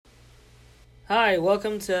Hi,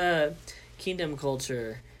 welcome to Kingdom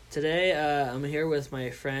Culture. Today, I'm here with my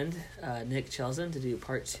friend, Nick Chelson, to do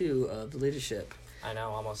part 2 of the leadership. I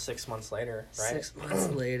know, almost 6 months later, right? 6 months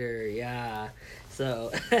later, yeah.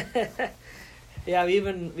 So, yeah, we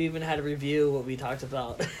even had a review what we talked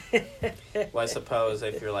about. Well, I suppose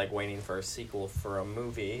if you're like waiting for a sequel for a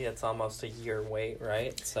movie, it's almost a year wait,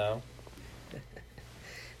 right?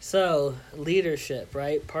 So, leadership,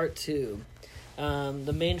 right? Part 2.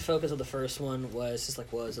 The main focus of the first one was just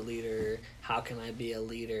like, what is a leader? How can I be a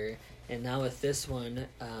leader? And now with this one,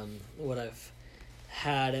 what I've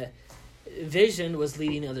had vision was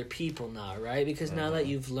leading other people now, right? Because now that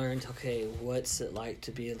you've learned, okay, what's it like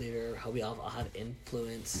to be a leader? How we all have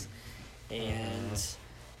influence. And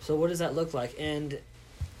so what does that look like? And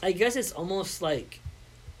I guess it's almost like,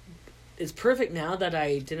 it's perfect now that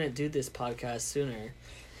I didn't do this podcast sooner.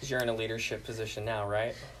 You're in a leadership position now,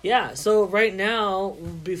 right? Yeah, so right now,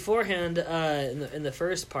 beforehand, in the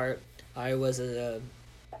first part, I was a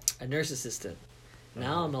nurse assistant.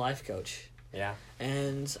 Now I'm a life coach. Yeah.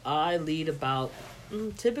 And I lead about,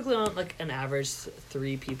 typically on like an average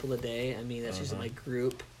 3 people a day. I mean, that's usually my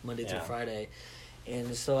group, Monday through Friday.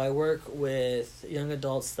 And so I work with young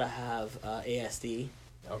adults that have ASD.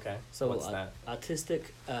 Okay. So what's that? Autistic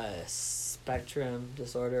spectrum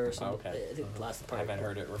disorder or something. Okay. I think last part. I haven't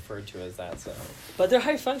heard it referred to as that, so. But they're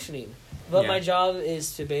high functioning. But Yeah. my job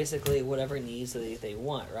is to basically whatever needs that they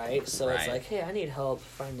want, right? So it's Right. like, hey, I need help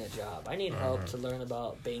finding a job. I need help to learn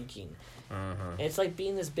about banking. Mm-hmm. It's like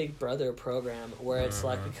being this big brother program where it's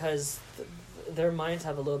like, because their minds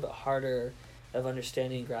have a little bit harder of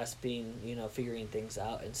understanding, grasping, figuring things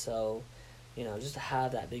out. And so, just to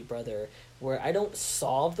have that big brother where I don't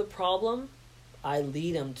solve the problem, I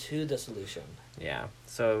lead them to the solution. Yeah.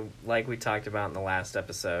 So, like we talked about in the last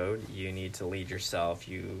episode, you need to lead yourself.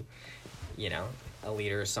 A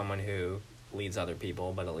leader is someone who leads other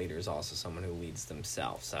people, but a leader is also someone who leads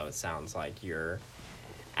themselves. So it sounds like you're,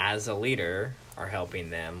 as a leader, are helping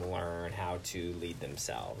them learn how to lead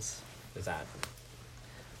themselves. Is that?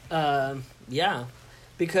 Yeah,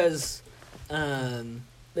 because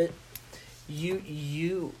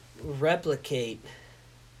you replicate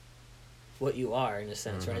what you are in a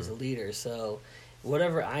sense, right? As a leader, so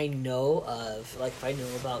whatever I know of, like if I know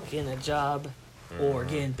about getting a job or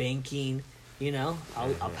getting banking,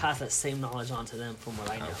 I'll pass that same knowledge on to them from what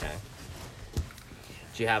I know. Okay.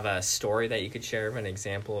 Do you have a story that you could share of an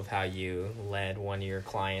example of how you led one of your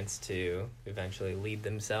clients to eventually lead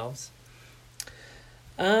themselves?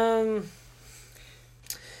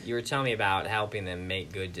 You were telling me about helping them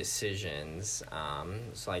make good decisions.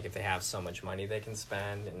 So like if they have so much money they can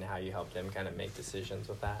spend, and how you help them kind of make decisions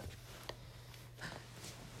with that.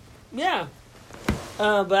 Yeah.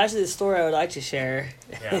 But actually the story I would like to share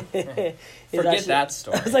Forget that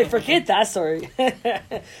story. I was like, forget that story.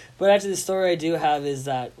 But actually the story I do have is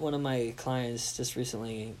that one of my clients just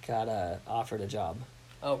recently got offered a job.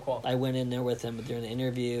 Oh, cool. I went in there with him during the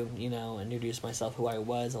interview, introduced myself, who I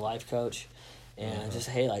was, a life coach, and just,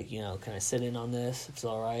 hey, can I sit in on this? It's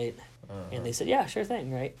all right. And they said, yeah, sure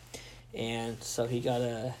thing, right? And so he got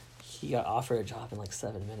offered a job in like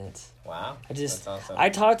 7 minutes. Wow. That's awesome. I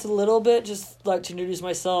talked a little bit, just like to introduce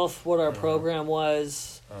myself, what our program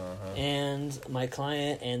was, and my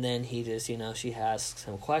client, and then he just, she asks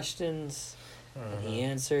some questions, and he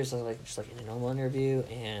answers, just like in a normal interview,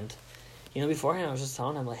 and beforehand I was just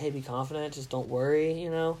telling him, like, hey, be confident, just don't worry,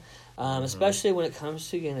 especially when it comes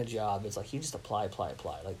to getting a job. It's like you just apply.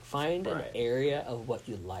 Like, find an area of what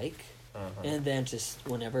you like, and then just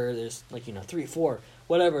whenever there's, 3, 4,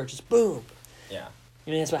 whatever, just boom. Yeah.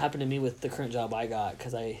 That's what happened to me with the current job I got,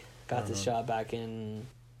 because I got this job back in,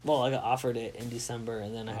 I got offered it in December,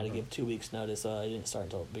 and then I had to give 2 weeks notice, so I didn't start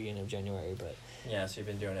until the beginning of January. But yeah, so you've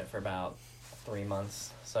been doing it for about 3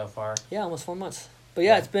 months so far? Yeah, almost 4 months. But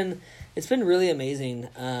yeah, it's been really amazing.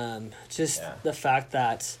 The fact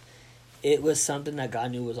that it was something that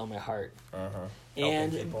God knew was on my heart.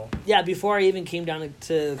 And yeah, before I even came down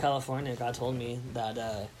to California, God told me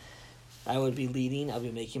that I would be leading, I'll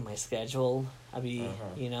be making my schedule, I'll be,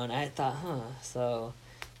 and I thought, so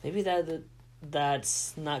maybe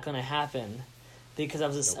that's not going to happen, because I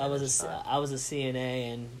was a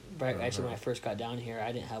CNA, and actually when I first got down here,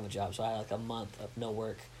 I didn't have a job, so I had like a month of no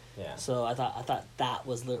work. Yeah. So I thought that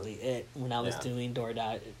was literally it when I was doing Uber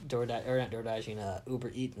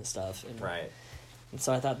Eats and stuff. And, right. And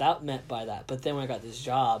so I thought that meant by that. But then when I got this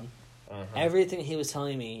job, everything he was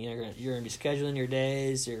telling me, you're gonna be scheduling your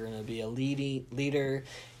days, you're gonna be a leader,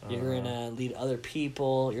 you're gonna lead other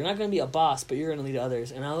people. You're not gonna be a boss, but you're gonna lead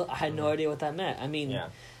others. And I had no idea what that meant. I mean,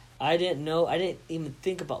 I didn't even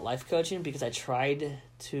think about life coaching because I tried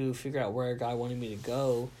to figure out where God wanted me to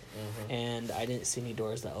go, and I didn't see any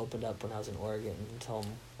doors that opened up when I was in Oregon until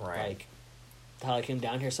like how I came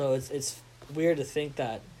down here. So it's weird to think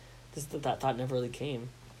that that thought never really came.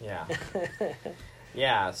 Yeah.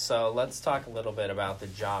 Yeah, so let's talk a little bit about the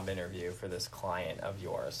job interview for this client of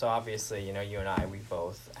yours. So obviously, you know, you and I, we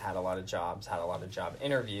both had a lot of jobs, had a lot of job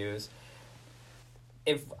interviews.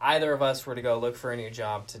 If either of us were to go look for a new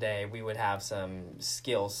job today, we would have some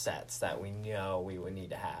skill sets that we know we would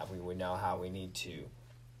need to have. We would know how we need to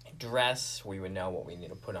dress. We would know what we need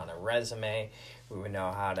to put on a resume. We would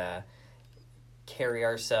know how to carry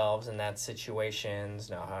ourselves in that situations,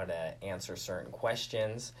 know how to answer certain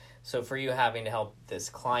questions. So for you having to help this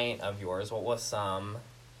client of yours, what was some,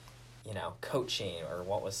 you know, coaching or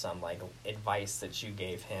what was some like advice that you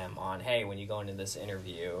gave him on, hey, when you go into this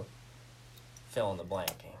interview, fill in the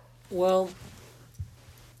blank? Well,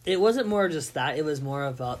 it wasn't more just that. It was more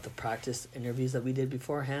about the practice interviews that we did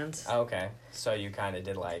beforehand. Okay. So you kind of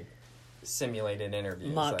did like simulated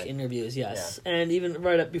interviews. Mock interviews, yes. Yeah. And even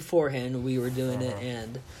right up beforehand, we were doing it.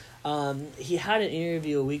 And he had an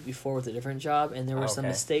interview a week before with a different job, and there were some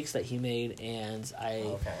mistakes that he made. And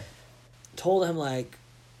I told him, like,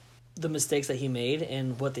 the mistakes that he made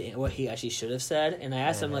and what he actually should have said. And I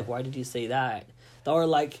asked him, like, why did you say that? Or,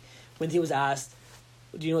 like, when he was asked,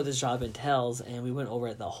 do you know what this job entails? And we went over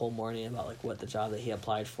it the whole morning about, like, what the job that he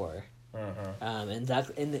applied for. And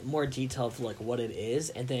that in more detail of like what it is,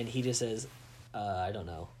 and then he just says, "I don't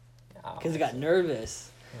know," because he got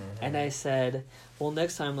nervous, and I said, "Well,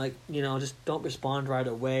 next time, like, you know, just don't respond right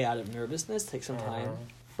away out of nervousness. Take some time."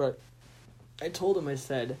 But I told him, I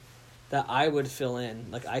said that I would fill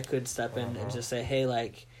in, like I could step in and just say, "Hey,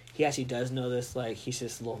 like he actually does know this. Like he's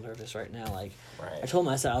just a little nervous right now." Like I told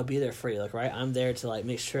him, I said, "I'll be there for you. Like I'm there to like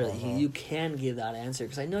make sure that you can give that answer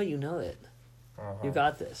because I know you know it. You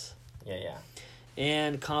got this." Yeah.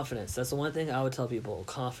 And confidence. That's the one thing I would tell people.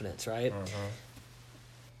 Confidence, right?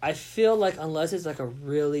 I feel like unless it's like a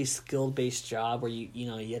really skill-based job where you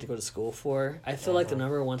know you have to go to school for, I feel like the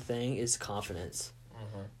number one thing is confidence.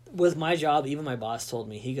 With my job, even my boss told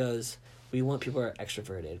me, he goes, we want people who are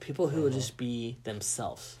extroverted. People who will just be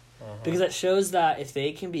themselves. Because that shows that if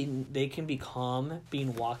they can be calm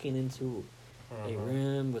walking into a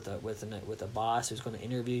room with a boss who's going to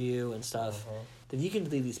interview you and stuff, then you can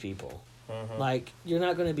lead these people. Like, you're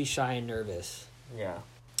not going to be shy and nervous. Yeah.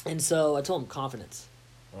 And so I told him confidence.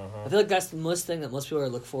 I feel like that's the most thing that most people are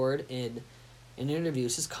look forward in an interview.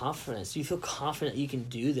 It's just confidence. You feel confident you can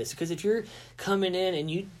do this. Because if you're coming in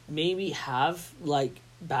and you maybe have, like,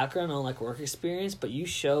 background on, like, work experience, but you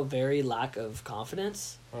show very lack of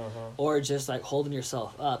confidence or just, like, holding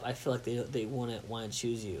yourself up, I feel like they wouldn't want to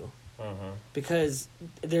choose you. Because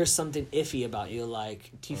there's something iffy about you. Like,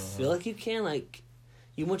 do you feel like you can? Like,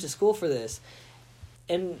 you went to school for this.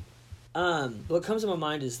 And what comes to my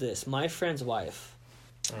mind is this. My friend's wife,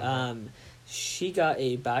 she got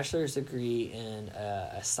a bachelor's degree in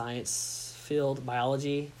a science field,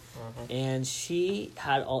 biology, and she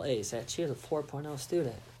had all A's. She was a 4.0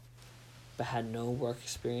 student, but had no work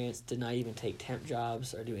experience, did not even take temp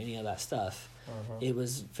jobs or do any of that stuff. It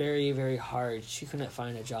was very, very hard. She couldn't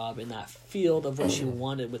find a job in that field of what she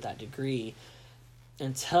wanted with that degree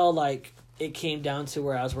until, like, it came down to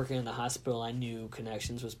where I was working in the hospital. I knew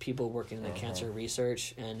connections was people working in the cancer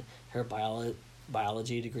research, and her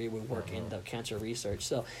biology degree would work in the cancer research.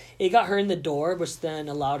 So it got her in the door, which then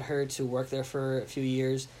allowed her to work there for a few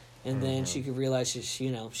years. And then she could realize she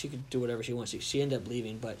could do whatever she wants. She ended up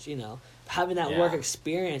leaving, but, you know, having that work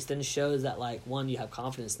experience then shows that, like, one, you have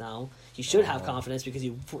confidence now. You should have confidence because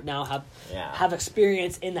you now have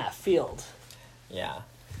experience in that field. Yeah.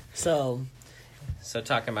 So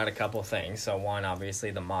talking about a couple things. So one,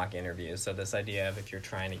 obviously the mock interview. So this idea of if you're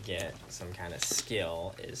trying to get some kind of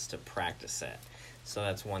skill is to practice it. So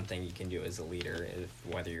that's one thing you can do as a leader,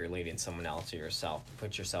 whether you're leading someone else or yourself,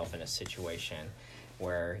 put yourself in a situation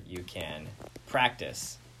where you can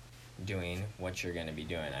practice doing what you're going to be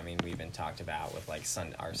doing. I mean, we've been talked about with like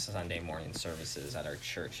our Sunday morning services at our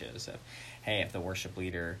churches of, hey, if the worship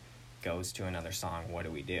leader goes to another song, what do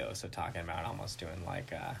we do? So talking about almost doing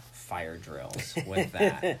like fire drills with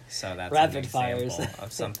that. So that's rapid an example fires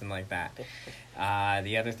of something like that.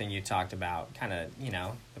 The other thing you talked about, kind of, you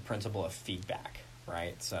know, the principle of feedback,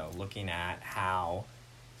 right? So looking at how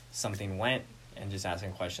something went and just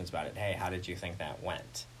asking questions about it. Hey, how did you think that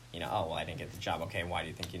went? You know, oh, well, I didn't get the job. Okay, why do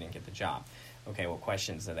you think you didn't get the job? Okay, what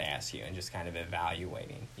questions did they ask you? And just kind of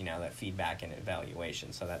evaluating, you know, that feedback and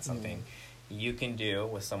evaluation. So that's something you can do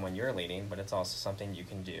with someone you're leading, but it's also something you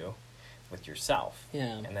can do with yourself.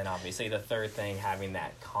 Yeah. And then obviously the third thing, having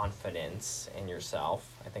that confidence in yourself.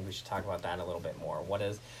 I think we should talk about that a little bit more. What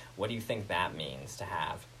do you think that means to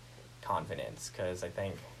have confidence? Because I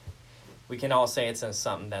think we can all say it's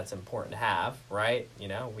something that's important to have, right? You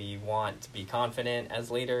know, we want to be confident as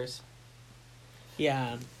leaders.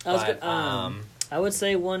 Yeah. I I would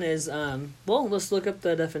say one is, well, let's look up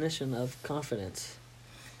the definition of confidence.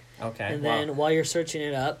 Okay. And then while you're searching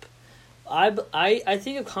it up, I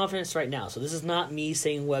think of confidence right now. So this is not me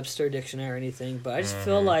saying Webster Dictionary or anything, but I just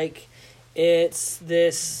feel like it's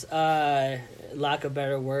this, lack of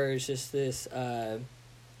better words, just this,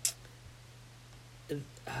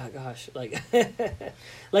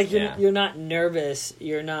 like you're not nervous.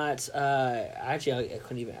 You're not. Actually, I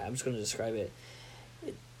couldn't even. I'm just going to describe it.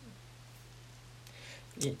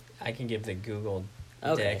 I can give the Google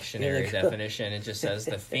Okay. Dictionary definition. It just says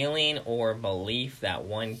the feeling or belief that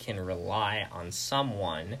one can rely on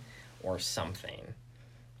someone or something,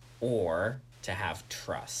 or to have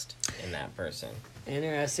trust in that person.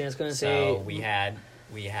 Interesting. I was going to say. So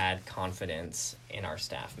we had confidence in our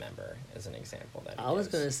staff member as an example. That I was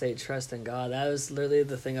going to say trust in God. That was literally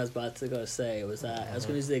the thing I was about to go say. Was that I was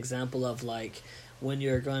going to use the example of like when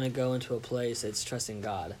you're going to go into a place, it's trusting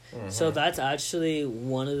God. So that's actually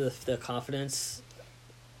one of the confidence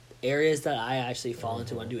areas that I actually fall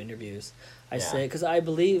into when I do interviews. I say, because I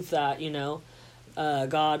believe that,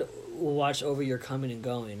 God will watch over your coming and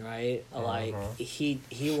going, right? Like he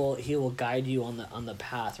will guide you on the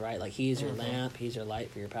path, right? Like he is your lamp, he's your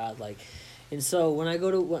light for your path. Like, and so when I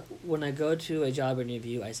go to a job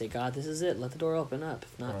interview, I say, God, this is it. Let the door open up.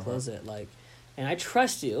 If not, close it. Like, and I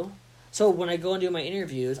trust you. So when I go and do my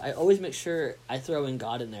interviews, I always make sure I throw in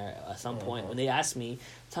God in there at some point. When they ask me,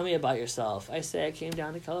 tell me about yourself, I say I came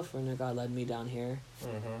down to California. God led me down here,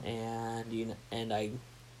 and I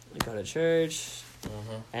go to church,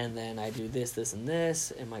 and then I do this, and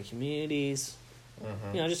this in my communities.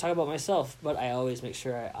 Just talk about myself, but I always make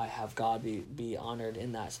sure I have God be honored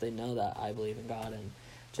in that, so they know that I believe in God and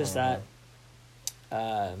just that.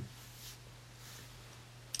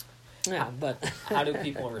 Yeah, but how do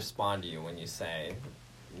people respond to you when you say,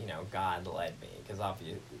 God led me? Because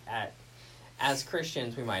obviously, as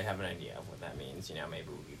Christians, we might have an idea of what that means. Maybe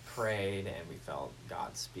we prayed and we felt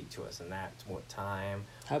God speak to us in that time.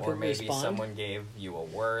 How or maybe respond? Someone gave you a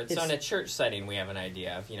word. So in a church setting, we have an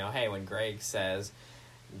idea of, hey, when Greg says,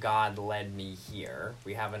 God led me here,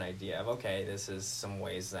 we have an idea of, okay, this is some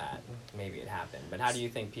ways that maybe it happened. But how do you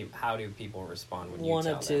think how do people respond when you tell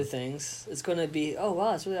them? One of two things. It's going to be, oh,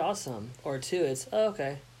 wow, that's really awesome. Or two, it's, oh,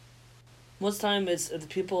 okay. Most time, if the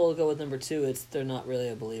people go with number two, it's they're not really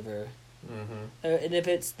a believer. And if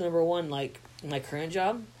it's number one, like my current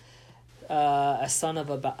job, a son of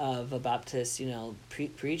a Baptist,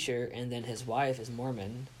 preacher, and then his wife is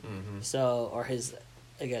Mormon. So, or his,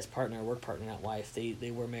 I guess, work partner, not wife.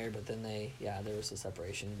 They were married, but then there was a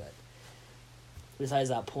separation. But besides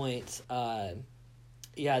that point,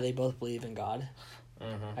 they both believe in God.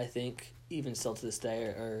 I think even still to this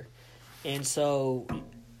day, and so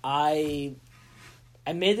I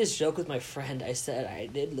made this joke with my friend. I said I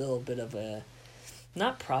did a little bit of a,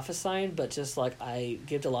 not prophesying, but just like I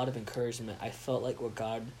gave a lot of encouragement. I felt like what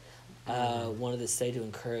God wanted to say to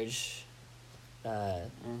encourage one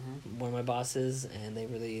of my bosses, and they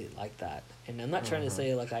really liked that. And I'm not trying to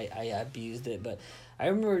say like I abused it, but I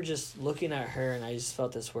remember just looking at her, and I just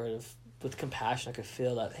felt this word of, with compassion. I could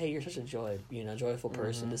feel that, hey, you're such a joyful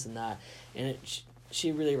person, this and that. And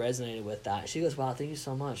she really resonated with that. She goes, wow, thank you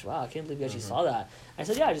so much. Wow, I can't believe you actually saw that. I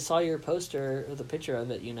said, yeah, I just saw your poster with a picture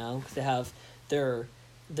of it, because they have their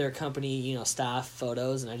company, staff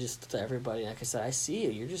photos, and I just to everybody, like I said, I see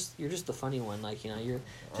you. You're just the funny one. Like, you're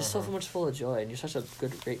just so much full of joy, and you're such a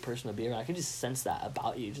great person to be around. I can just sense that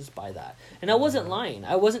about you just by that. And I wasn't lying.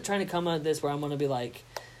 I wasn't trying to come at this where I'm going to be like,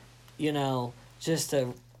 just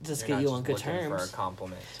to get you on good terms. For a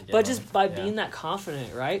compliment. But just by being that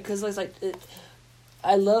confident, right? Because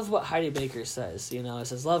I love what Heidi Baker says. It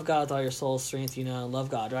says, love God with all your soul, strength, love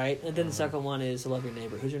God, right? And then the second one is to love your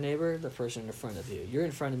neighbor. Who's your neighbor? The person in front of you. You're in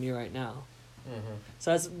front of me right now. So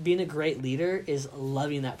that's being a great leader, is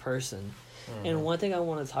loving that person. And one thing I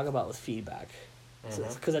want to talk about with feedback,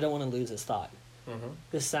 because I don't want to lose this thought.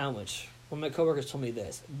 This sandwich. When my coworkers told me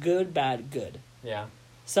this, good, bad, good. Yeah.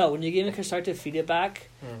 So when you're giving constructive feedback,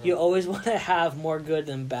 you always want to have more good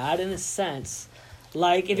than bad in a sense.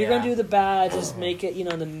 Like, if you're going to do the bad, just make it,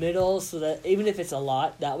 in the middle, so that even if it's a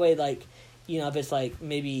lot, that way, like, if it's, like,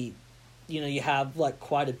 maybe, you have, like,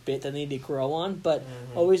 quite a bit that they need to grow on, but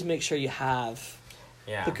always make sure you have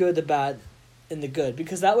the good, the bad, and the good.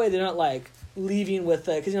 Because that way they're not, like, leaving with,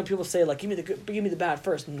 because, people say, like, give me the bad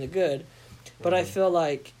first and the good. But I feel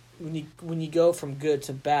like when you go from good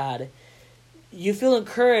to bad, you feel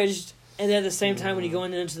encouraged, and then at the same time when you go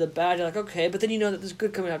into the bad, you're like, okay, but then you know that there's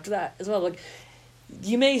good coming after that as well. Like,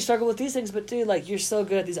 you may struggle with these things, but dude, like, you're so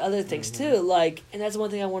good at these other things too. Like, and that's one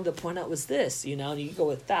thing I wanted to point out was this, you know, and you can go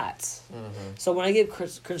with that. So when I give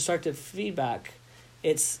constructive feedback,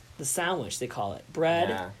 it's the sandwich, they call it.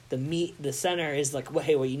 Bread, the meat, the center is like, well,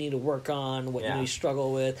 hey, what you need to work on, what you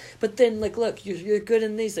struggle with. But then, like, look, you're good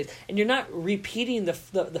in these things. And you're not repeating the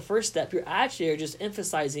first step. You're actually just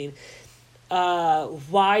emphasizing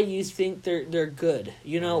why you think they're good.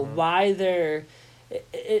 You know, why they're...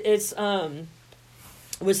 It's...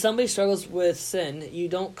 When somebody struggles with sin, you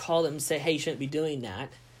don't call them and say, hey, you shouldn't be doing that.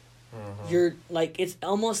 You're like, it's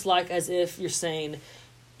almost like as if you're saying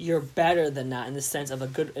you're better than that in the sense of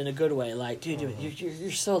in a good way. Like, dude,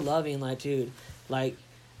 you're so loving. Like, dude, like,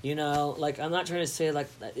 you know, like, I'm not trying to say like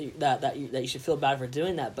that you should feel bad for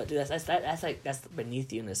doing that, but dude, that's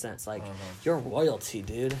beneath you in a sense. Like, you're royalty,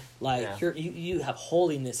 dude. Like, you have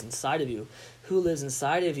holiness inside of you. Who lives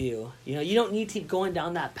inside of you? You know, you don't need to keep going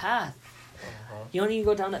down that path. You don't need to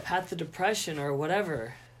go down that path to depression or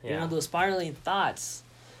whatever. You know, those spiraling thoughts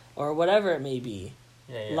or whatever it may be.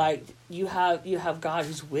 Like, you have God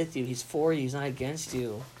who's with you. He's for you. He's not against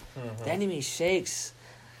you. The enemy shakes.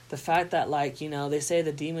 The fact that, like, you know, they say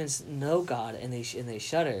the demons know God and they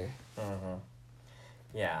shudder.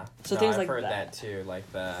 Yeah. So things I've like heard that too.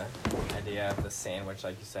 Like the idea of the sandwich,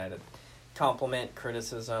 like you said, compliment,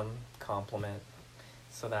 criticism, compliment.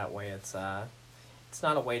 So that way it's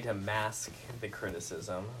not a way to mask the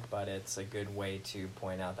criticism, but it's a good way to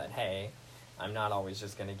point out that, hey, I'm not always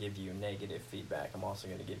just going to give you negative feedback. I'm also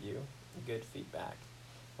going to give you good feedback.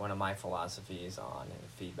 One of my philosophies on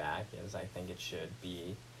feedback is I think you should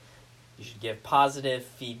give positive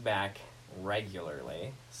feedback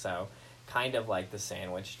regularly. So kind of like the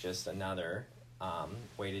sandwich, just another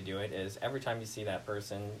way to do it is every time you see that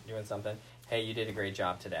person doing something, hey, you did a great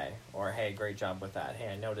job today. Or, hey, great job with that. Hey,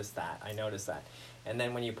 I noticed that. And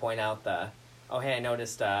then when you point out hey, I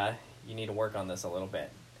noticed you need to work on this a little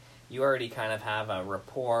bit, you already kind of have a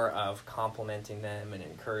rapport of complimenting them and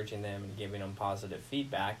encouraging them and giving them positive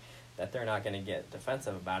feedback that they're not going to get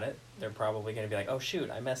defensive about it. They're probably going to be like, oh, shoot,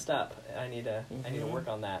 I messed up. I need to work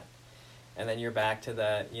on that. And then you're back to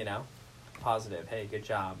the, you know, positive. Hey, good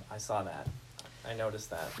job. I saw that. I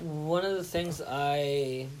noticed that. One of the things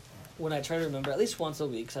when I try to remember at least once a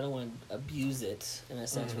week, because I don't want to abuse it in a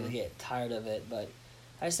sense where they get tired of it, but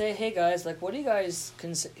I say, hey guys, like, what do you guys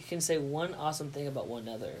can say one awesome thing about one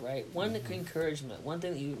another, right? One encouragement, one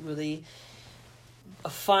thing that you really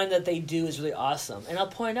find that they do is really awesome. And I'll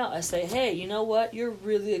point out, I say, hey, you know what? You're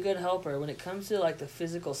really a good helper when it comes to, like, the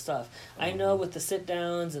physical stuff. I know with the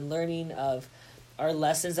sit-downs and learning of our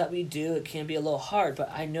lessons that we do, it can be a little hard,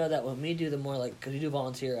 but I know that when we do the more, like, because we do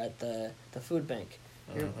volunteer at the food bank,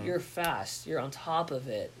 you're fast. You're on top of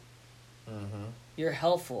it. You're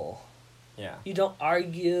helpful. Yeah. You don't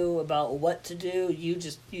argue about what to do. You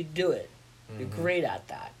do it. You're great at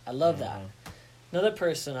that. I love that. Another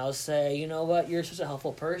person, I'll say, you know what? You're such a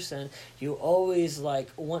helpful person. You always, like,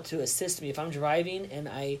 want to assist me. If I'm driving and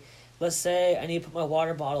let's say I need to put my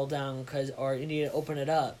water bottle down or you need to open it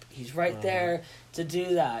up. He's right there to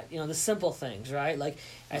do that. You know, the simple things, right? Like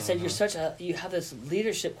I said, you have this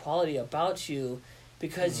leadership quality about you.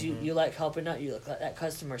 Because you like helping out, you like that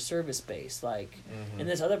customer service base. Like, and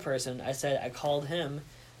this other person, I called him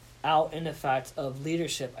out in the fact of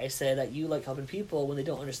leadership. I say that you like helping people when they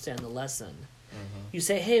don't understand the lesson. You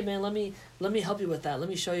say, hey man, let me help you with that. Let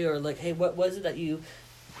me show you, or like, hey, what was it that you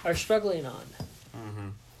are struggling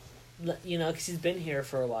on? You know, because he's been here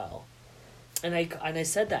for a while, and I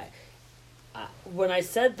said that. When I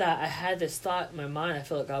said that, I had this thought in my mind. I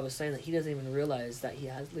feel like God was saying that he doesn't even realize that he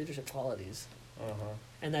has leadership qualities.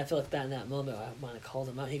 And I feel like that in that moment, I might have called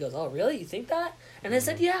him out. He goes, oh, really? You think that? And I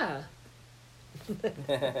said, yeah.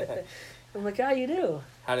 I'm like, yeah, you do.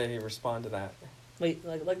 How did he respond to that? Like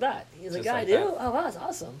that. He's like, yeah, like I do? that? Oh, wow, that's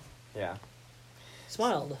awesome. Yeah.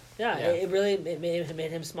 Smiled. Yeah. It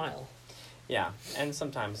made him smile. Yeah, and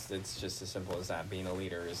sometimes it's just as simple as that. Being a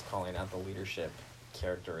leader is calling out the leadership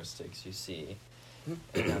characteristics you see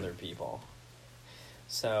in other people.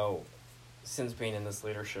 So, since being in this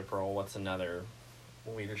leadership role, what's another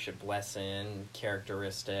leadership lesson,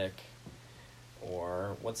 characteristic,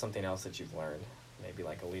 or what's something else that you've learned? Maybe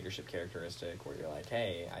like a leadership characteristic where you're like,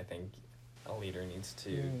 hey, I think a leader needs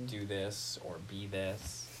to do this or be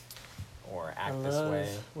this or act this way.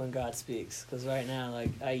 When God speaks, because right now, like,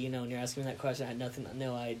 when you're asking me that question, I had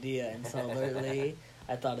no idea, and so literally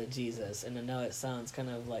I thought of Jesus, and I know it sounds kind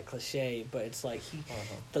of like cliche, but it's like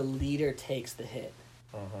the leader takes the hit.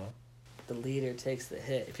 the leader takes the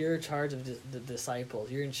hit. If you're in charge of the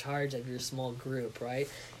disciples, you're in charge of your small group, right?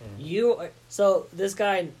 So this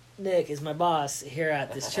guy Nick is my boss here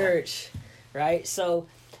at this church, right? So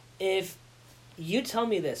if you tell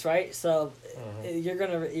me this, right? So you're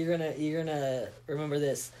gonna remember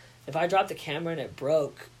this. If I dropped the camera and it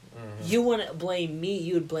broke, you wouldn't blame me.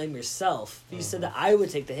 You would blame yourself. You said that I would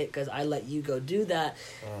take the hit because I let you go do that.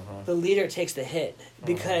 The leader takes the hit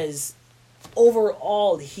because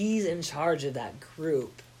overall he's in charge of that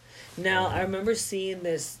group. Now I remember seeing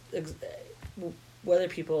this. Whether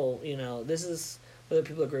people, whether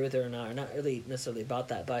people agree with it or not, not really necessarily about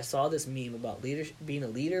that. But I saw this meme about being a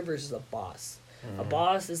leader versus a boss. A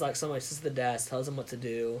boss is like somebody sits at the desk, tells them what to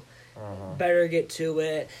do. Better get to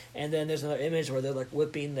it. And then there's another image where they're like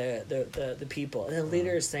whipping the people, and the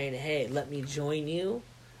leader is saying, hey, let me join you,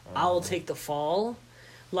 I will take the fall.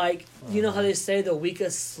 Like, you know how they say the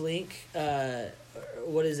weakest link,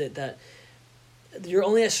 what is it, that you're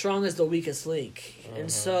only as strong as the weakest link. And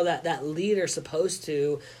so that leader's supposed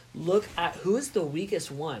to look at who is the weakest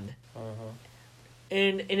one.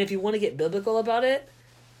 And if you want to get biblical about it,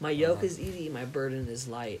 my yoke is easy, my burden is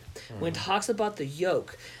light. When it talks about the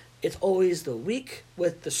yoke, it's always the weak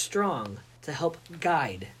with the strong to help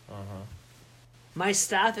guide. My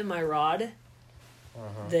staff and my rod,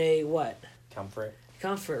 they what? Comfort,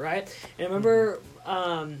 right? And I remember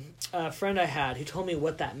a friend I had who told me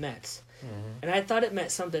what that meant. And I thought it meant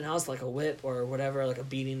something else, like a whip or whatever, like a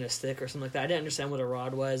beating, a stick or something like that. I didn't understand what a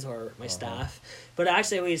rod was or my staff. But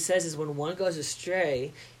actually what he says is when one goes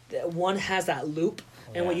astray, one has that loop.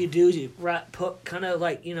 And what you do is you put kind of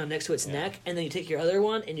like, next to its neck, and then you take your other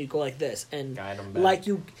one and you go like this, and guide them back. Like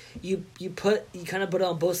you kind of put it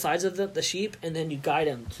on both sides of the sheep, and then you guide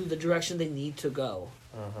them to the direction they need to go.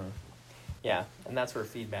 Yeah, and that's where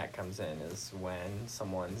feedback comes in, is when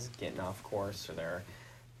someone's getting off course or they're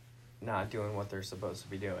not doing what they're supposed to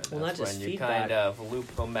be doing. Well, that's not just when you feedback. kind of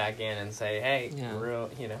loop them back in and say, hey,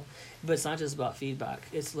 But it's not just about feedback.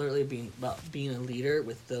 It's literally about being a leader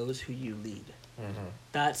with those who you lead.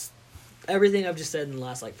 That's everything I've just said in the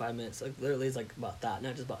last 5 minutes. Like literally, it's about that,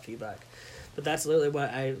 not just about feedback. But that's literally what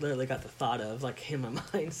I literally got the thought of, in my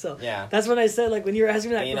mind. So that's what I said. When you were asking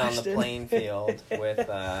me that being question, on the playing field with,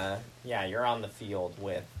 you're on the field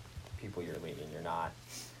with people you're leading. You're not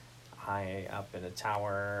high up in a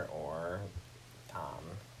tower or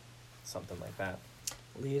something like that.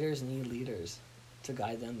 Leaders need leaders to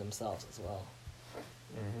guide them themselves as well.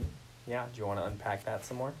 Yeah, do you want to unpack that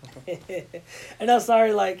some more? And I'm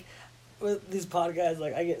sorry, with these podcasts,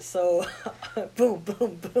 I get so boom,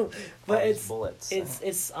 boom, boom. But it's bullets.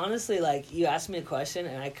 It's honestly you ask me a question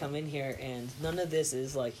and I come in here and none of this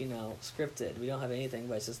is scripted. We don't have anything,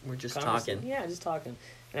 but it's just we're just talking. Yeah, just talking.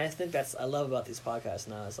 And I think I love about these podcasts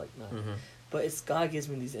now. It's but it's God gives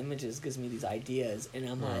me these images, gives me these ideas, and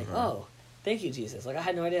I'm like, oh, thank you, Jesus. I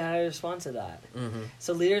had no idea how to respond to that.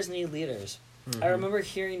 So leaders need leaders. I remember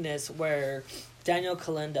hearing this where Daniel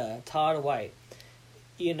Kalenda, Todd White,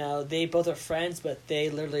 they both are friends, but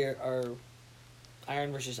they literally are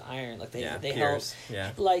iron versus iron. They help.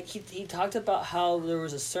 Yeah. He talked about how there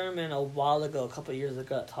was a sermon a while ago, a couple of years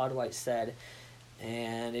ago, that Todd White said,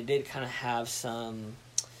 and it did kind of have some,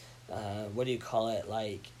 what do you call it,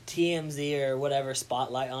 TMZ or whatever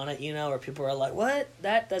spotlight on it, where people are like, what?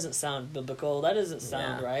 That doesn't sound biblical. That doesn't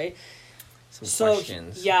sound right. Some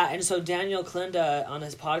questions. Yeah, and so Daniel Kalenda on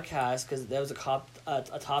his podcast, because there was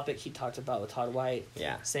a topic he talked about with Todd White,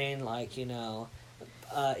 saying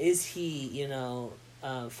is he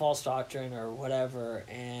false doctrine or whatever,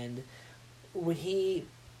 and when he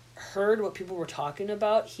heard what people were talking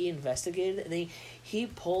about, he investigated, and he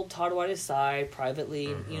pulled Todd White aside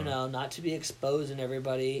privately, not to be exposed in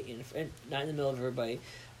everybody, not in the middle of everybody,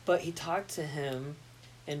 but he talked to him,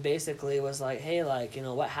 and basically was like, hey,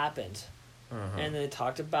 what happened? And they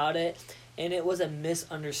talked about it, and it was a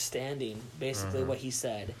misunderstanding, basically, what he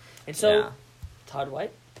said. And so Todd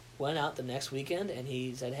White went out the next weekend, and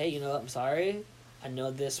he said, hey, I'm sorry. I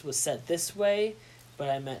know this was said this way, but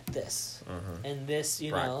I meant this. And this,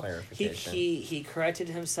 he corrected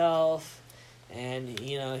himself, and,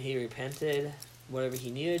 he repented, whatever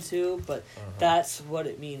he needed to, but that's what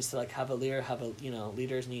it means to, have a leader,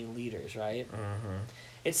 leaders need leaders, right?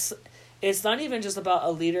 It's not even just about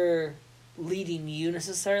a leader leading you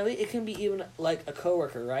necessarily. It can be even a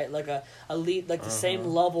coworker, right? A lead, the same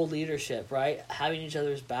level leadership, right? Having each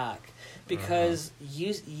other's back, because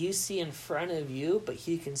you see in front of you, but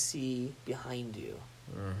he can see behind you.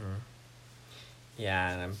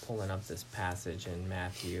 Yeah, and I'm pulling up this passage in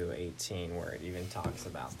Matthew 18 where it even talks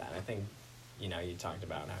about that. I think you talked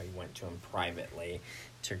about how he went to him privately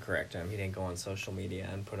to correct him. He didn't go on social media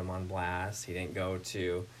and put him on blast. He didn't go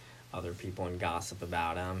to other people and gossip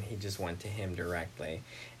about him. He just went to him directly.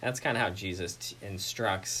 And that's kind of how Jesus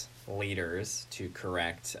instructs leaders to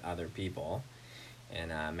correct other people. In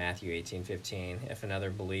Matthew 18:15, if another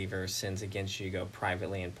believer sins against you, go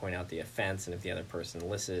privately and point out the offense, and if the other person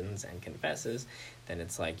listens and confesses, then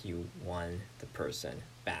it's like you won the person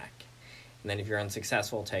back. And then if you're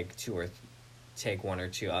unsuccessful, take one or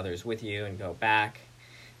two others with you and go back,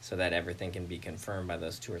 so that everything can be confirmed by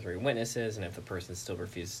those 2 or 3 witnesses. And if the person still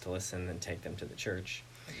refuses to listen, then take them to the church.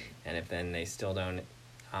 And if then they still don't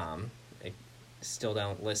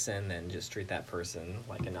listen, then just treat that person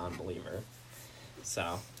like a non-believer.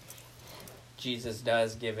 So Jesus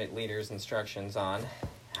does give leaders instructions on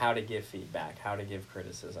how to give feedback, how to give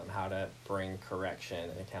criticism, how to bring correction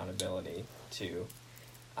and accountability to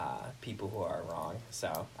people who are wrong.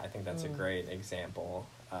 So I think that's a great example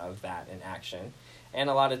of that in action. And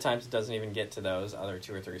a lot of times it doesn't even get to those other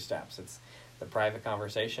 2 or 3 steps. It's the private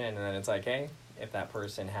conversation, and then it's like, hey, if that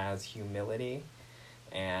person has humility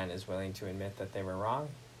and is willing to admit that they were wrong,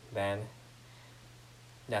 then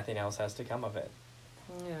nothing else has to come of it.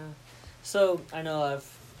 Yeah. So, I know I've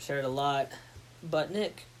shared a lot, but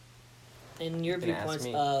Nick, in your viewpoints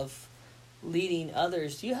of leading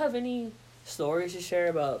others, do you have any stories to share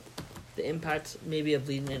about the impact maybe of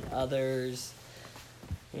leading others?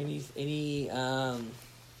 Any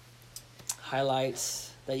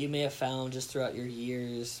highlights that you may have found just throughout your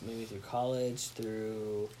years, maybe through college,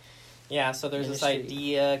 through Yeah, so there's ministry? this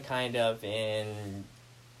idea kind of in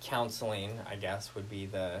counseling, I guess, would be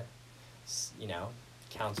the,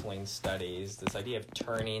 counseling studies, this idea of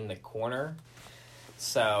turning the corner.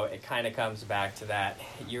 So it kind of comes back to that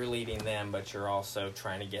you're leading them, but you're also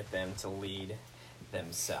trying to get them to lead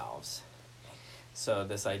themselves. So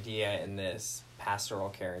this idea in this pastoral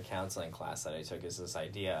care and counseling class that I took is this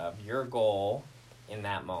idea of your goal in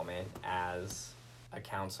that moment as a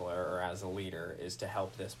counselor or as a leader is to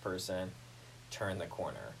help this person turn the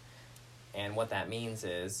corner. And what that means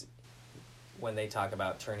is, when they talk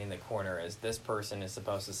about turning the corner, is this person is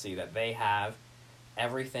supposed to see that they have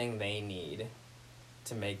everything they need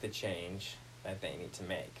to make the change that they need to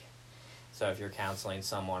make. So if you're counseling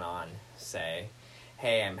someone on, say,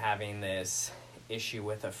 hey, I'm having this issue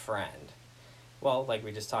with a friend, well, like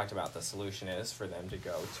we just talked about, the solution is for them to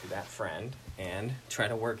go to that friend and try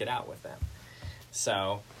to work it out with them.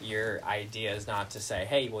 So your idea is not to say,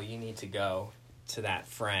 hey, well, you need to go to that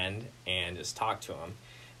friend and just talk to them.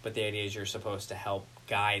 But the idea is you're supposed to help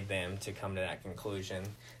guide them to come to that conclusion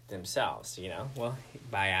themselves, well,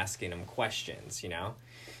 by asking them questions,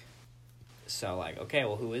 So like, okay,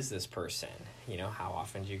 well, who is this person? How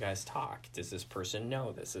often do you guys talk? Does this person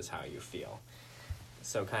know this is how you feel?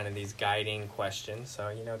 So kind of these guiding questions.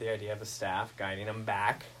 So, the idea of the staff guiding them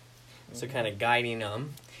back. Mm-hmm. So kind of guiding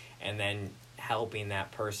them and then helping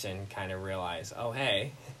that person kind of realize, oh,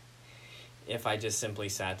 hey, if I just simply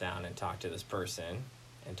sat down and talked to this person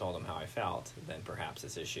and told them how I felt, then perhaps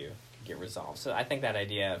this issue could get resolved. So I think that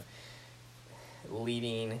idea of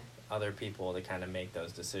leading other people to kind of make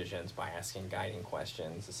those decisions by asking guiding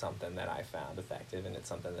questions is something that I found effective, and it's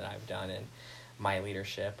something that I've done in my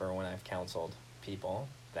leadership or when I've counseled people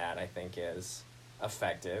that I think is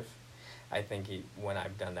effective. I think when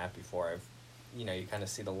I've done that before, you kind of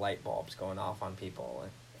see the light bulbs going off on people,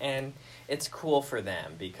 and it's cool for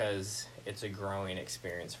them because it's a growing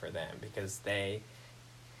experience for them, because they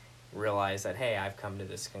realize that, hey, I've come to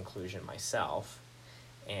this conclusion myself,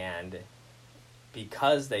 and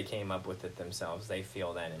because they came up with it themselves, they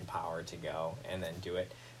feel then empowered to go and then do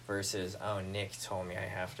it, versus, oh, Nick told me I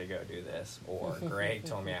have to go do this, or Greg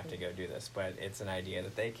told me I have to go do this. But it's an idea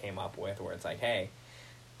that they came up with where it's like, hey,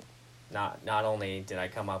 not only did I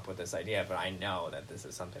come up with this idea, but I know that this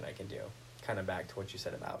is something I can do. Kind of back to what you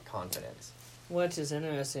said about confidence. Which is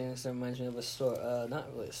interesting, because it reminds me of a story, not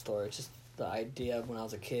really a story, just the idea of when I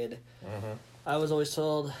was a kid. Mm-hmm. I was always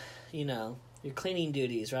told, your cleaning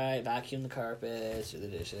duties, right? Vacuum the carpets, do the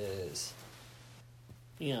dishes.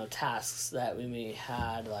 Tasks that we may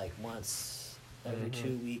had like once every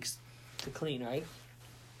 2 weeks to clean, right?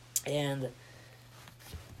 And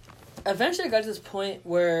eventually I got to this point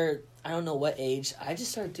where, I don't know what age, I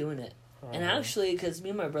just started doing it. And actually, because me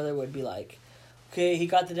and my brother would be like, okay, he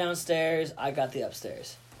got the downstairs, I got the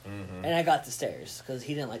upstairs. Mm-hmm. And I got the stairs, because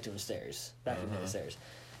he didn't like doing stairs, vacuuming the stairs.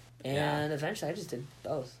 And eventually I just did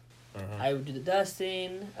both. Mm-hmm. I would do the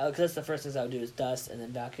dusting, because that's the first things I would do is dust and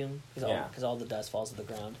then vacuum, because all the dust falls to the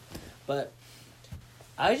ground. But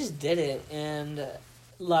I just did it, and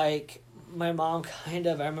my mom I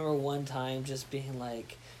remember one time just being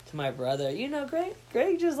like to my brother,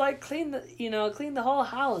 Greg just like clean the whole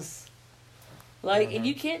house. Like, and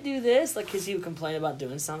you can't do this, like, because he would complain about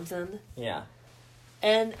doing something. Yeah.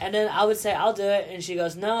 And then I would say, I'll do it, and she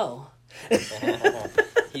goes, no.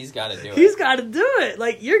 He's got to do it. He's got to do it.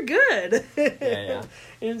 Like, you're good. Yeah.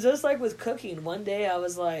 And just like with cooking, one day I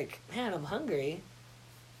was like, man, I'm hungry.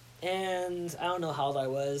 And I don't know how old I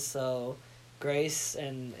was, so grace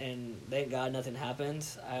and thank God nothing happened.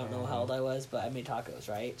 I don't know how old I was, but I made tacos,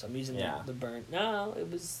 right? So I'm using the burn. No, it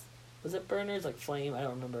was it burners, like flame? I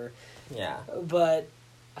don't remember. Yeah. But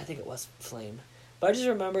I think it was flame. But I just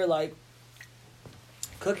remember, like,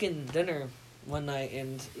 cooking dinner one night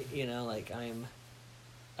and, like, I'm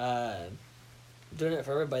doing it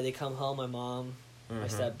for everybody. They come home, my mom, my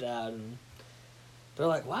stepdad, and they're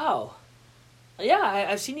like, wow. Yeah,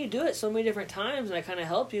 I've seen you do it so many different times, and I kind of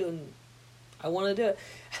help you, and I want to do it.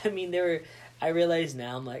 I mean, I realize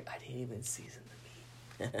now, I'm like, I didn't even season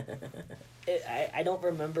the meat. I don't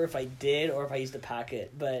remember if I did or if I used a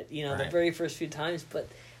packet, but, the very first few times. But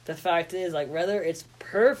the fact is, like, whether it's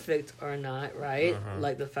perfect or not, right?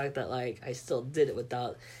 Like, the fact that, like, I still did it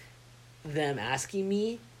without them asking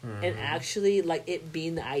me, and actually, like, it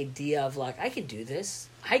being the idea of, like, I can do this.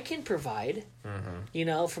 I can provide,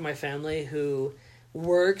 for my family who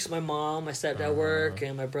works. My mom, my stepdad work,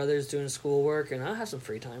 and my brother's doing schoolwork, and I have some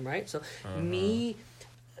free time, right? So my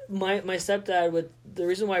stepdad the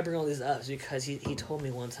reason why I bring all these up is because he told me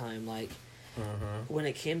one time, like, when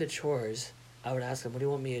it came to chores, I would ask him, what do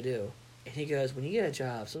you want me to do? And he goes, when you get a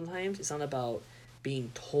job, sometimes it's not about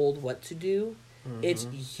being told what to do. It's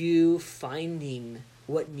you finding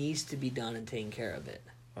what needs to be done and taking care of it.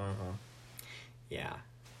 Yeah.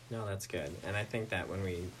 No, that's good. And I think that when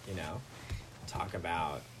we, talk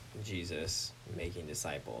about Jesus making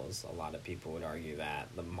disciples, a lot of people would argue that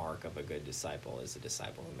the mark of a good disciple is a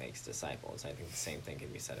disciple who makes disciples. I think the same thing can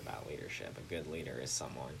be said about leadership. A good leader is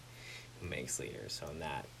someone who makes leaders. So in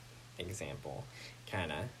that example,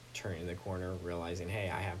 kind of turning the corner, realizing, hey,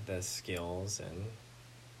 I have the skills and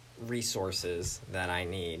resources that I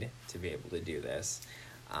need to be able to do this.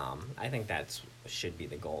 I think that should be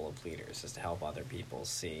the goal of leaders, is to help other people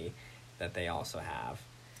see that they also have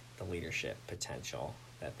the leadership potential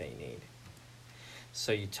that they need.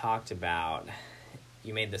 So you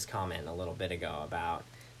made this comment a little bit ago about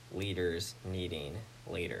leaders needing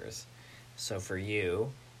leaders. So for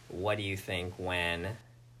you, what do you think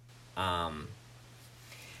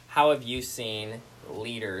how have you seen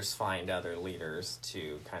leaders find other leaders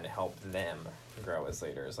to kind of help them grow as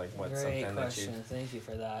leaders? Like, what's Great something question. that you... Thank you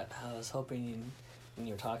for that. I was hoping when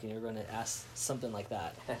you were talking, you were going to ask something like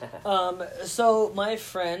that. So my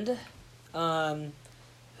friend,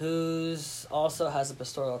 who's also has a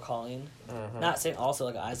pastoral calling, not saying also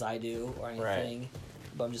like as I do or anything,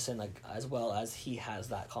 but I'm just saying like as well as he has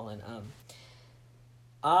that calling.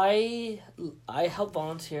 I help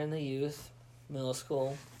volunteer in the youth, middle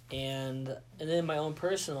school, and then my own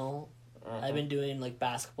personal. I've been doing like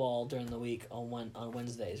basketball during the week on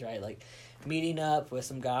Wednesdays, right? Like meeting up with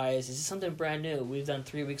some guys. This is something brand new. We've done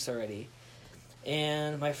 3 weeks already,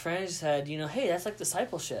 and my friend said, hey, that's like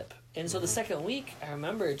discipleship. And so the second week, I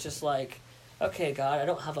remember just like, okay, God, I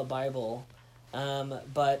don't have a Bible,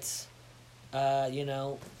 but I'm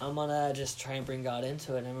gonna just try and bring God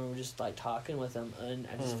into it. And I remember just like talking with him, and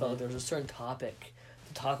I just felt like there was a certain topic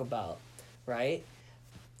to talk about, right?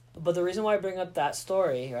 But the reason why I bring up that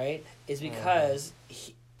story, right, is because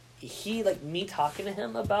he like me talking to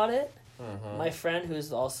him about it, my friend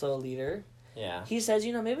who's also a leader, he says,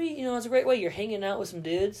 maybe, it's a great way. You're hanging out with some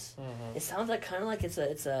dudes. It sounds like kind of like it's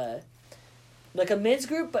a like a men's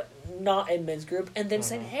group, but not a men's group. And then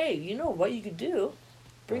saying, hey, you know what you could do?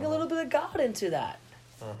 Bring a little bit of God into that.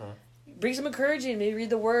 Bring some encouraging, maybe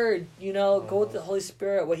read the word, go with the Holy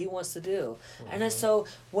Spirit, what he wants to do. And then so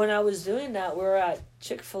when I was doing that, we were at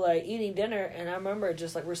Chick-fil-A eating dinner, and I remember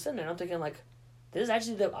just like we're sitting there, and I'm thinking like, this is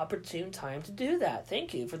actually the opportune time to do that.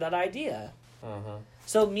 Thank you for that idea.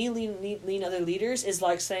 So me leading other leaders is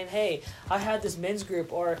like saying, hey, I had this men's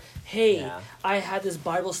group, or hey, I had this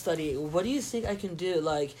Bible study. What do you think I can do?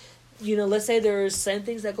 Like, let's say there's some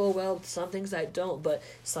things that go well, some things that don't, but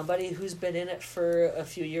somebody who's been in it for a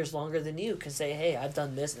few years longer than you can say, hey, I've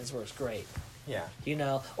done this and this works great. Yeah.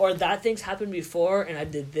 Or that thing's happened before and I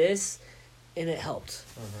did this and it helped,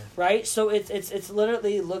 right? So it's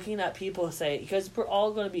literally looking at people and say, because we're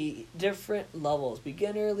all going to be different levels: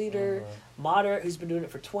 beginner, leader, moderate, who's been doing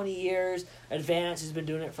it for 20 years, advanced, who's been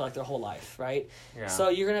doing it for like their whole life, right? Yeah. So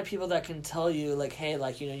you're gonna have people that can tell you like, hey,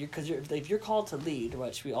 like, you know, if you're called to lead,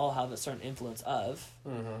 which we all have a certain influence of,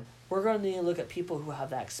 we're gonna need to look at people who have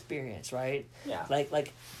that experience, right? Yeah.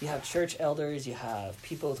 Like you have church elders, you have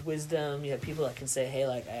people with wisdom, you have people that can say, hey,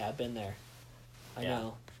 like, hey, I've been there, I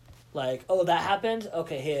know. Like, oh, that happened?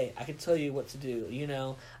 Okay, hey, I can tell you what to do, you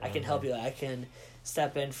know? I can help you. I can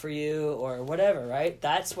step in for you or whatever, right?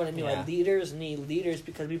 That's what I mean. Like, leaders need leaders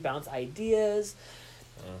because we bounce ideas.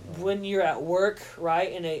 When you're at work,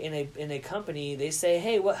 right, in a company, they say,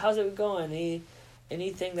 hey, how's it going?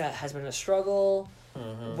 Anything that has been a struggle,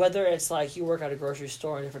 whether it's like you work at a grocery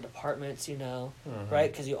store in different departments, you know, right?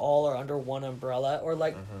 Because you all are under one umbrella. Or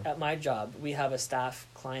like at my job, we have a staff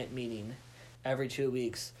client meeting every 2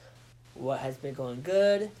 weeks. What has been going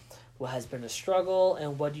good, what has been a struggle,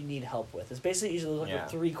 and what do you need help with? It's basically usually looking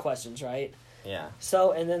at 3 questions, right? Yeah.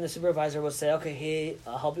 So, and then the supervisor will say, okay, hey,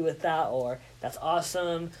 I'll help you with that, or that's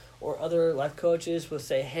awesome. Or other life coaches will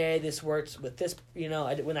say, hey, this works with this, you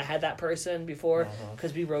know, when I had that person before,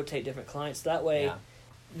 because we rotate different clients. That way,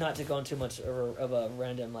 not to go in too much of a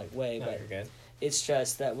random like way, but you're good. It's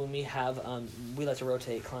just that when we have, we like to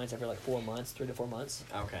rotate clients every like 4 months, 3 to 4 months.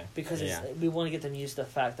 Okay. Because we want to get them used to the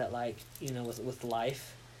fact that, like, you know, with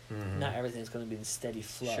life, not everything's going to be in steady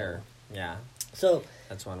flow. Sure. Yeah. So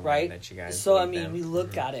that's one way that you guys. So I mean, we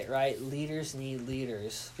look at it, right? Leaders need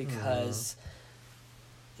leaders because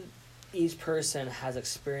each person has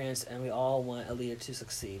experience, and we all want a leader to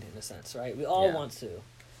succeed in a sense, right? We all want to.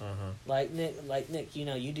 Like Nick, you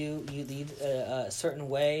know, you lead a certain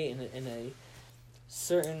way in a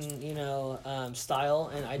certain, you know,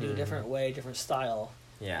 style, and I do a different way, different style.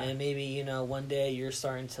 Yeah. And maybe, you know, one day you're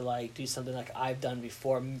starting to like do something like I've done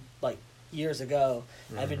before, like years ago.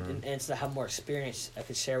 And to have more experience, I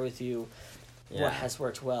could share with you what has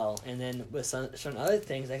worked well. And then with certain other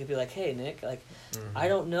things, I could be like, hey, Nick, like, I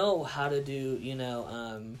don't know how to do, you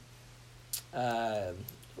know,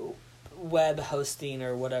 web hosting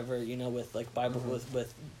or whatever, you know, with like Bible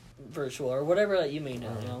with virtual or whatever that you may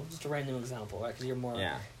know, you know, just a random example, right? Because you're more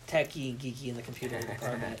techie, geeky in the computer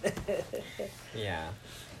department.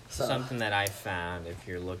 So. Something that I found, if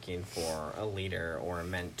you're looking for a leader or a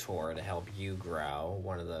mentor to help you grow,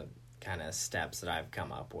 one of the kind of steps that I've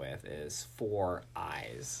come up with is 4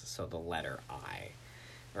 I's. So the letter I,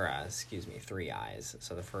 or 3 I's.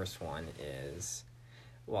 So the first one is,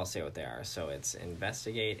 well, I'll say what they are. So it's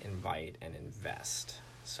investigate, invite, and invest.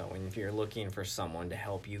 So if you're looking for someone to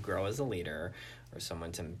help you grow as a leader, or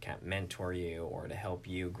someone to mentor you or to help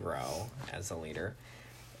you grow as a leader,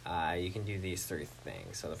 you can do these 3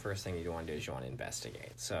 things. So the first thing you want to do is you want to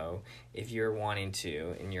investigate. So if you're wanting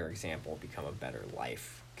to, in your example, become a better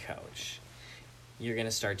life coach, you're going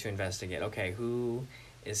to start to investigate, okay, who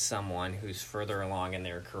is someone who's further along in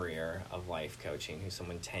their career of life coaching, who's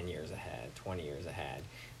someone 10 years ahead, 20 years ahead,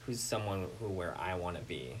 who's someone where I want to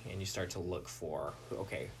be, and you start to look for,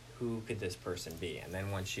 okay, who could this person be? And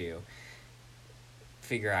then once you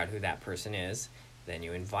figure out who that person is, then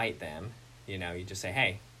you invite them. You know, you just say,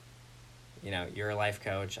 hey, you know, you're a life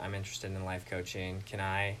coach, I'm interested in life coaching, can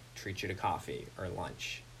I treat you to coffee or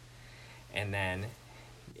lunch? And then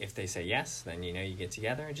if they say yes, then, you know, you get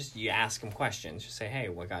together and just, you ask them questions. Just say, hey,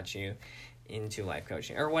 what got you into life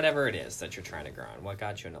coaching? Or whatever it is that you're trying to grow in. What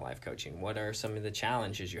got you into life coaching? What are some of the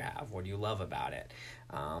challenges you have? What do you love about it?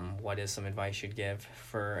 What is some advice you'd give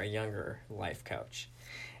for a younger life coach?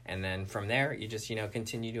 And then from there, you just, you know,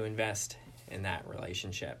 continue to invest in that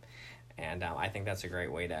relationship. And I think that's a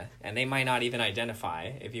great way to, and they might not even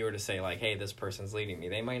identify, if you were to say like, hey, this person's leading me,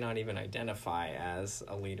 they might not even identify as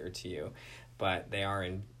a leader to you, but they are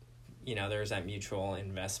in, you know, there's that mutual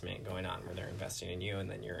investment going on where they're investing in you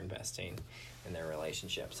and then you're investing in their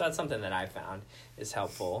relationship. So that's something that I found is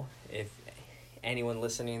helpful. If anyone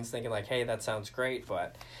listening is thinking like, hey, that sounds great,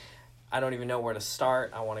 but I don't even know where to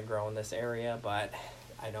start. I want to grow in this area, but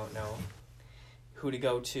I don't know who to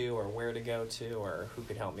go to or where to go to or who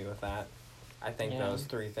could help me with that. I think those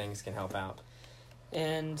 3 things can help out.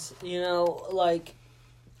 And, you know, like,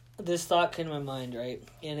 this thought came to my mind, right?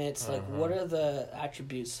 And it's like, what are the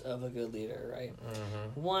attributes of a good leader, right?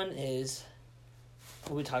 One is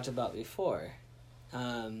what we talked about before.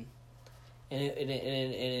 And it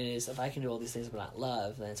is, if I can do all these things but not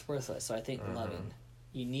love, then it's worthless. So I think loving.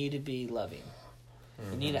 You need to be loving.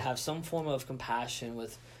 You need to have some form of compassion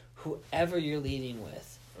with whoever you're leading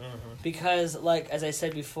with. Because, like, as I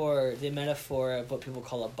said before, the metaphor of what people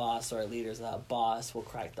call a boss or a leader is that a boss will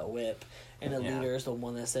crack the whip, and a leader is the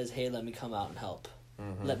one that says, hey, let me come out and help.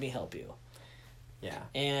 Let me help you. Yeah.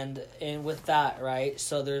 And with that, right,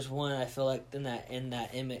 so there's one, I feel like in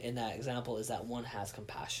that example is that one has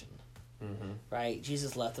compassion. Right?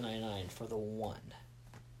 Jesus left the 99 for the one.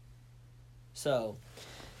 So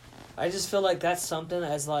I just feel like that's something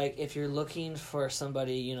as, like, if you're looking for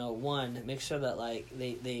somebody, you know, one, make sure that, like,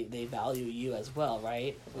 they value you as well,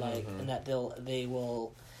 right? Like, and that they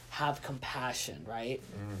will have compassion, right?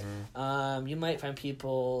 You might find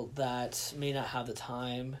people that may not have the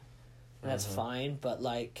time, and that's fine, but,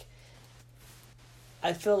 like,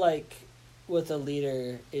 I feel like with a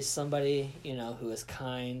leader is somebody, you know, who is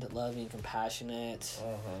kind, loving, compassionate,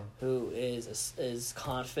 who is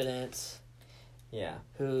confident,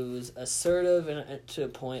 who's assertive and to a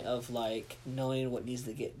point of, like, knowing what needs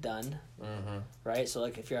to get done, right? So,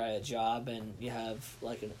 like, if you're at a job and you have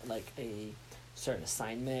like a certain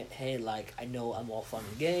assignment, hey, like, I know I'm all fun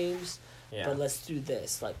and games, but let's do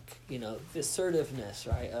this, like, you know, the assertiveness,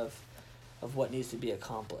 right, of what needs to be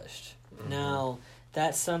accomplished. Now,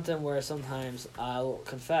 that's something where sometimes I'll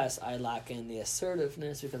confess I lack in the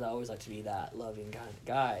assertiveness because I always like to be that loving kind of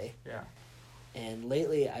guy. Yeah. And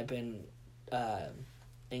lately I've been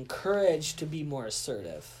encouraged to be more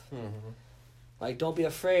assertive. Like, don't be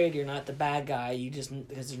afraid, you're not the bad guy, you just,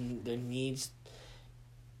 because there needs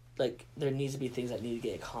to be things that need to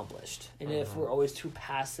get accomplished. And if we're always too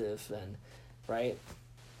passive, then, right?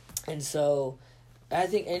 And so I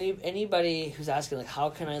think anybody who's asking, like, how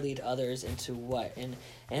can I lead others into what?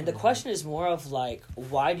 And the question is more of, like,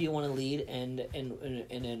 why do you want to lead, and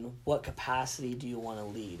in what capacity do you want to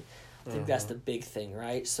lead? I think that's the big thing,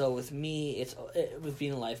 right? So with me, with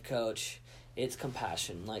being a life coach, it's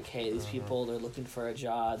compassion. Like, hey, these people, they're looking for a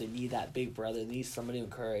job. They need that big brother. They need somebody to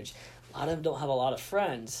encourage. A lot of them don't have a lot of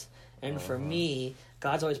friends. And for me,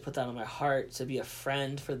 God's always put that on my heart to be a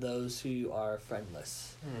friend for those who are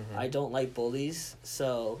friendless. I don't like bullies,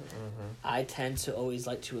 so I tend to always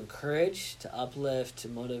like to encourage, to uplift, to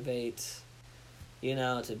motivate, you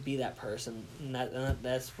know, to be that person. And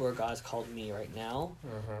that's where God's called me right now.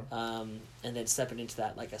 And then stepping into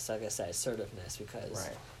that, like I said, assertiveness, because,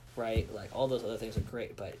 right, like, all those other things are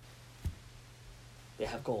great, but they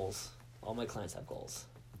have goals. All my clients have goals.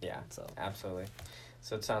 Yeah, so absolutely.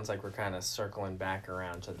 So it sounds like we're kind of circling back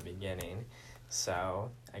around to the beginning. So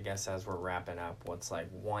I guess as we're wrapping up, what's, like,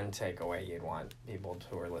 one takeaway you'd want people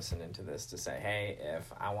who are listening to this to say, hey,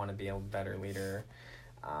 if I want to be a better leader,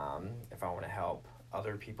 if I want to help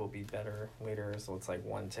other people be better leaders, what's, like,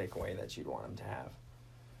 one takeaway that you'd want them to have?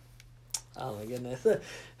 Oh my goodness.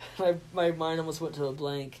 my mind almost went to a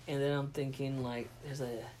blank, and then I'm thinking, like,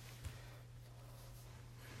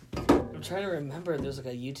 I'm trying to remember, there's,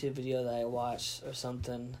 like, a YouTube video that I watched or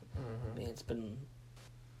something. I mean, it's been,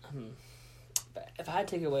 if I had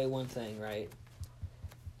to take away one thing, right,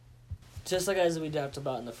 just like as we talked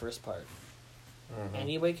about in the first part,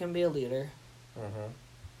 anybody can be a leader.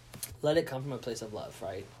 Let it come from a place of love,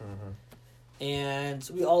 right? And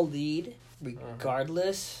we all lead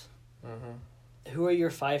regardless. Who are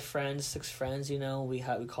your 5 friends, 6 friends? You know, we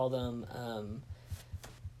call them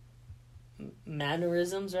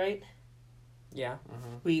mannerisms, right? Yeah.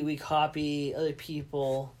 We copy other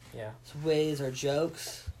people. Yeah. Ways or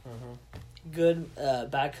jokes. Good,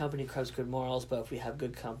 bad company corrupts good morals, but if we have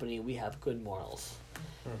good company, we have good morals.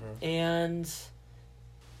 And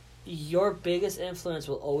your biggest influence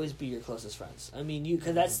will always be your closest friends. I mean,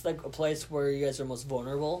 because that's, like, a place where you guys are most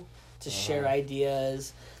vulnerable to share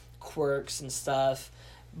ideas, quirks, and stuff.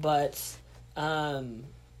 But,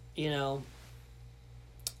 you know,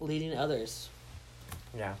 leading others.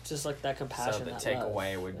 Yeah. Just like that compassion. So the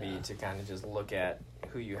takeaway would be to kind of just look at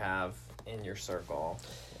who you have in your circle,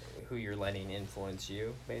 who you're letting influence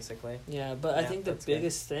you, basically. Yeah, but I think the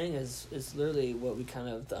biggest thing is literally what we kind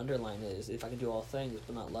of, the underline is, if I can do all things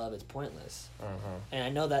but not love, it's pointless. And I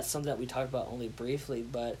know that's something that we talked about only briefly,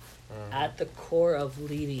 but at the core of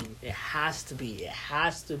leading, it has to be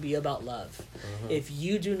about love. If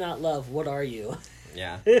you do not love, what are you?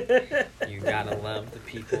 Yeah. You gotta love the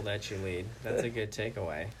people that you lead. That's a good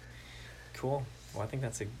takeaway. Cool. Well, I think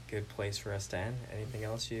that's a good place for us to end. Anything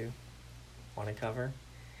else you want to cover?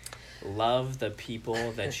 Love the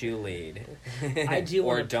people that you lead. I do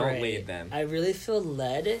want to Or don't pray. lead them. I really feel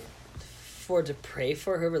led to pray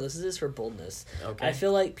for whoever listens to this for boldness. Okay. I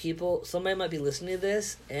feel like somebody might be listening to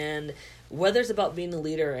this, and whether it's about being a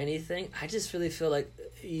leader or anything, I just really feel like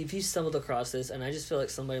if you stumbled across this, and I just feel like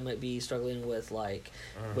somebody might be struggling with, like,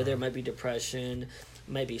 whether it might be depression,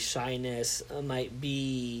 might be shyness, might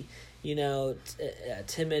be, being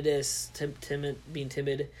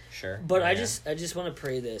timid. Sure. But I just want to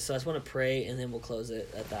pray this. So I just want to pray, and then we'll close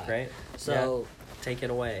it at that. Great. So take it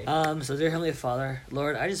away. So dear Heavenly Father,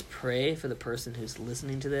 Lord, I just pray for the person who's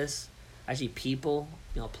listening to this. Actually, people,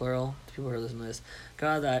 plural, people who are listening to this.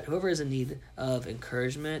 God, that whoever is in need of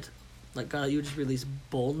encouragement, like God, you would just release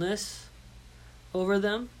boldness over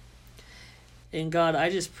them. And God, I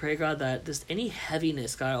just pray, God, that just any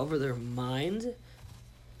heaviness, God, over their mind,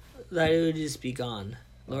 that it would just be gone.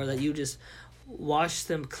 Lord, that you just wash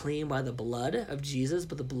them clean by the blood of Jesus,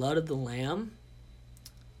 by the blood of the Lamb.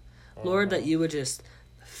 Lord, that you would just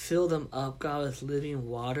fill them up, God, with living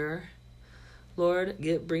water. Lord,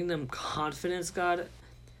 bring them confidence, God.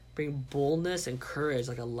 Bring boldness and courage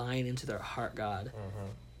like a lion into their heart, God.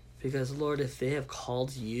 Because, Lord, if they have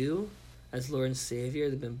called you as Lord and Savior,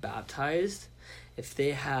 they've been baptized, if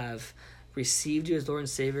they have received you as Lord and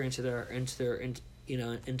Savior into their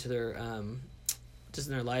just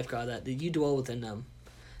in their life, God, that you dwell within them.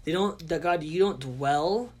 God, you don't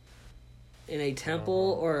dwell in a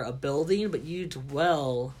temple or a building, but you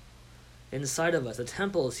dwell inside of us. The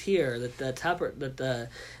temple is here. The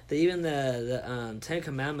Ten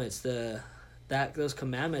Commandments, those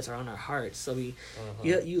commandments are on our hearts. So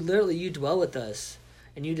you literally dwell with us,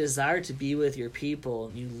 and you desire to be with your people,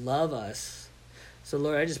 and you love us. So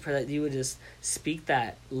Lord, I just pray that you would just speak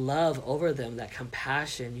that love over them, that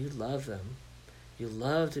compassion. You love them. You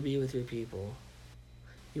love to be with your people.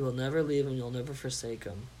 You will never leave them. You'll never forsake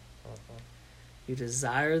them. You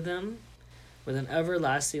desire them with an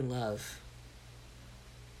everlasting love.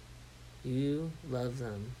 You love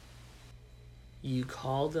them. You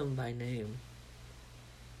call them by name.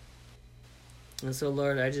 And so,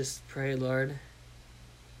 Lord, I just pray, Lord,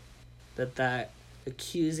 that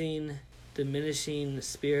accusing, diminishing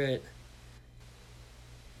spirit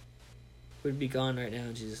would be gone right now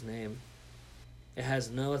in Jesus' name. It has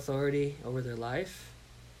no authority over their life.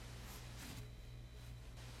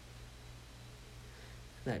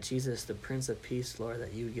 That Jesus, the Prince of Peace, Lord,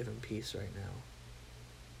 that you would give him peace right now.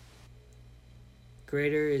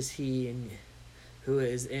 Greater is he who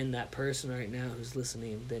is in that person right now who's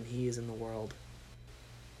listening than he is in the world.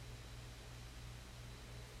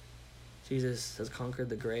 Jesus has conquered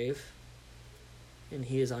the grave, and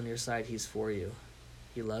he is on your side. He's for you.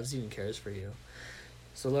 He loves you and cares for you.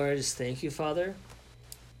 So, Lord, I just thank you, Father.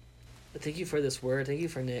 I thank you for this word. Thank you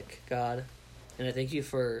for Nick, God. And I thank you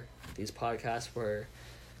for these podcasts where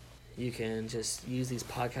you can just use these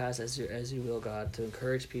podcasts as you will, God, to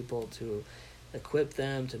encourage people, to equip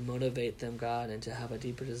them, to motivate them, God, and to have a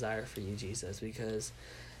deeper desire for you, Jesus. Because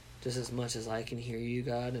just as much as I can hear you,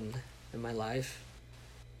 God, in my life,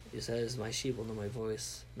 it says, my sheep will know my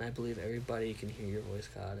voice. And I believe everybody can hear your voice,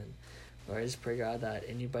 God. And Lord, I just pray, God, that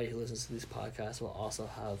anybody who listens to these podcasts will also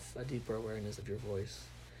have a deeper awareness of your voice,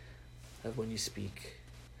 of when you speak.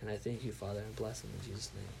 And I thank you, Father, and bless them in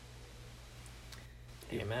Jesus'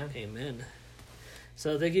 name. Amen. Amen.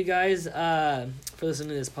 So thank you guys for listening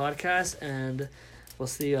to this podcast, and we'll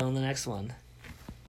see you on the next one.